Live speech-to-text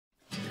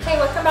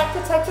welcome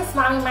back to Texas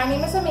Mommy. My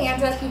name is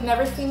Amanda if you've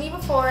never seen me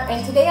before,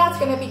 and today I was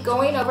going to be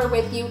going over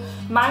with you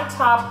my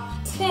top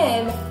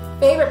 10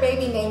 favorite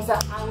baby names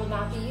that I will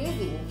not be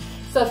using.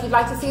 So if you'd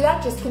like to see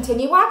that, just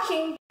continue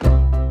watching.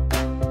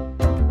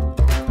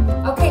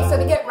 Okay, so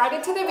to get right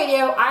into the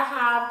video, I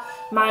have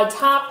my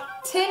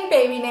top 10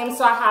 baby names.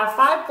 So I have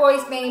 5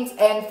 boys names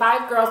and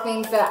 5 girls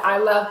names that I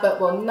love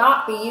but will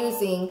not be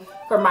using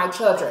for my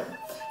children.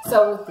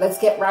 So let's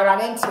get right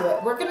on into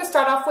it. We're going to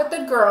start off with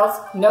the girls.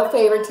 No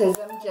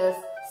favoritism, just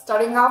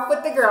starting off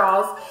with the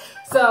girls.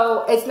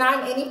 So it's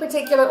not in any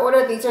particular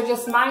order. These are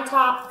just my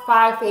top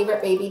 5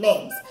 favorite baby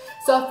names.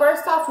 So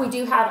first off, we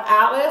do have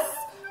Alice,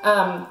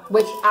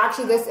 which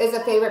actually this is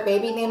a favorite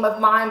baby name of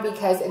mine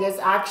because it is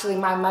actually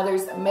my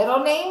mother's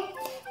middle name.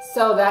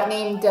 So that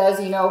name does,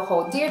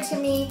 hold dear to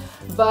me,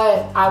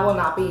 but I will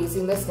not be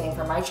using this name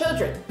for my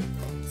children.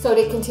 So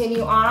to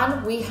continue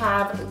on, we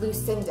have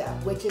Lucinda,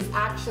 which is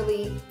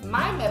actually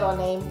my middle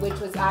name, which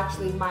was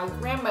actually my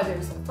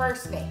grandmother's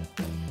first name.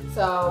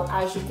 So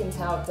as you can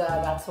tell,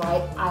 that's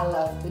why I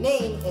love the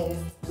name is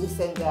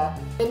Lucinda.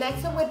 The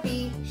next one would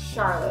be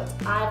Charlotte.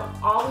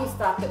 I've always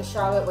thought that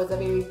Charlotte was a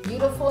very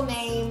beautiful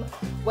name,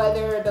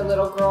 whether the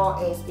little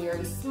girl is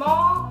very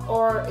small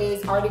or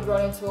is already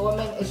grown into a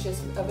woman. It's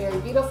just a very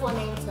beautiful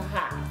name to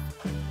have.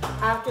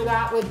 After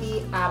that would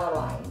be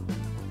Adeline.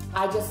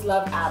 I just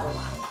love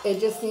Adeline. It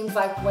just seems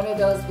like one of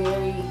those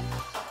very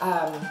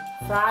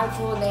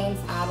fragile names,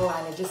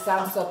 Adeline. It just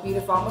sounds so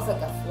beautiful, almost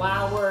like a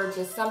flower,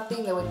 just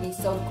something that would be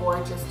so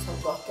gorgeous to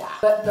look at.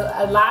 But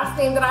the last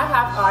name that I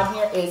have on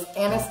here is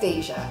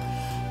Anastasia.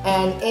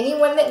 And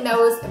anyone that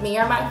knows me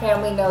or my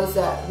family knows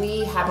that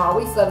we have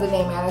always loved the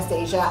name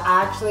Anastasia.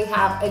 I actually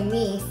have a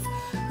niece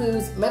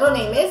whose middle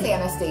name is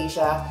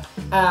Anastasia.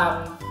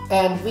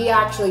 And we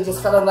actually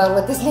just fell in love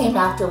with this name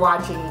after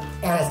watching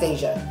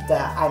Anastasia.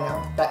 I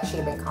know, that should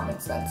have been common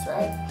sense,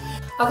 right?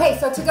 Okay,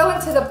 so to go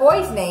into the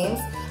boys' names,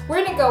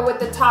 we're gonna go with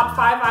the top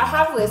 5 I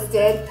have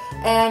listed.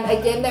 And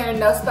again, they're in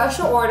no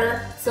special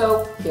order,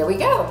 so here we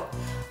go.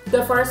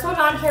 The first one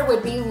on here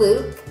would be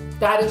Luke.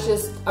 That is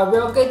just a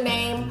real good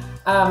name.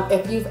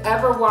 If you've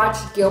ever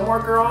watched Gilmore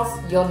Girls,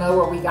 you'll know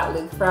where we got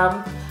Luke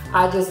from.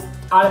 I just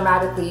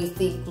automatically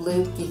think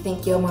Luke, you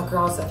think Gilmore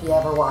Girls if you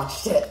ever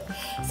watched it.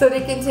 So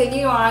to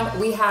continue on,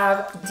 we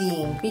have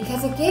Dean,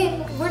 because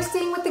again, we're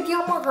staying with the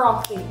Gilmore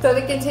Girls theme. So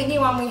to continue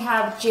on, we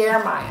have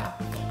Jeremiah.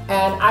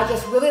 And I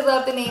just really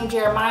love the name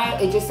Jeremiah.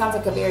 It just sounds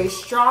like a very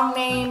strong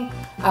name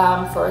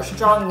for a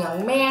strong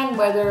young man,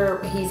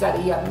 whether he's at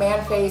a young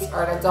man phase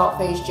or an adult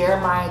phase.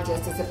 Jeremiah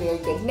just is a very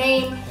good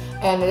name,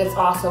 and it is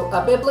also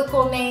a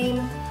biblical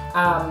name.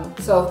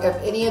 So if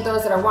any of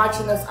those that are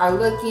watching this are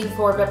looking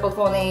for a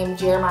biblical name,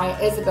 Jeremiah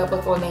is a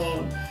biblical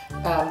name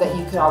that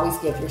you could always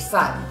give your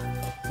son.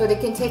 So to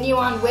continue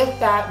on with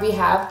that, we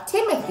have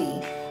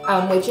Timothy,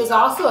 which is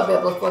also a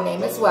biblical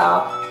name as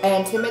well.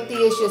 And Timothy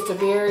is just a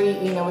very,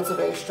 it's a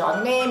very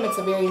strong name. It's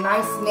a very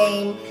nice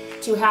name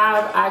to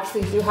have. I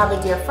actually do have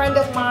a dear friend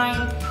of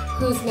mine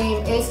whose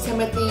name is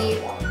Timothy,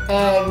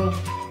 and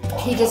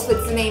he just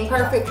fits the name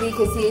perfectly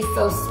because he is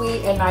so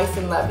sweet and nice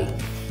and loving.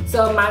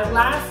 So my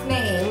last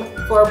name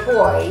for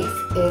boys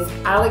is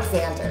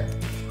Alexander.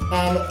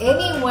 And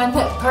anyone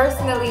that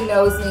personally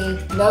knows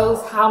me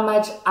knows how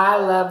much I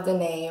love the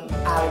name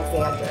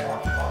Alexander.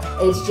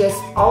 It's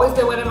just always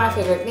been one of my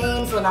favorite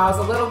names. When I was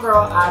a little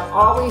girl, I've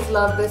always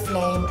loved this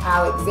name,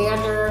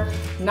 Alexander.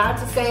 Not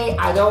to say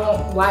I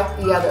don't like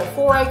the other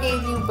 4 I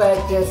gave you, but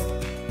just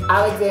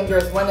Alexander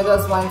is one of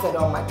those ones that,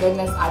 oh my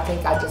goodness, I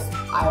think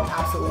I'm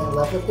absolutely in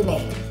love with the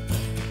name.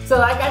 So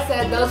like I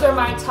said, those are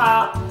my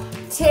top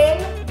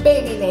 10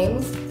 baby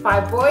names,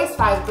 5 boys,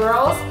 5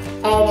 girls.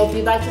 And if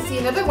you'd like to see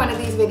another one of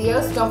these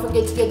videos, don't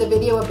forget to give the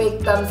video a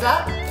big thumbs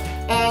up.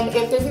 And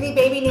if there's any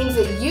baby names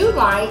that you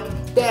like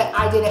that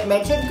I didn't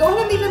mention, go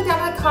ahead and leave them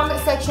down in the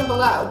comment section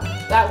below.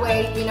 That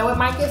way, it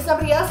might give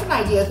somebody else an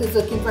idea who's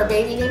looking for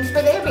baby names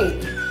for their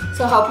baby.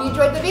 So hope you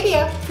enjoyed the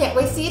video. Can't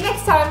wait to see you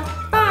next time.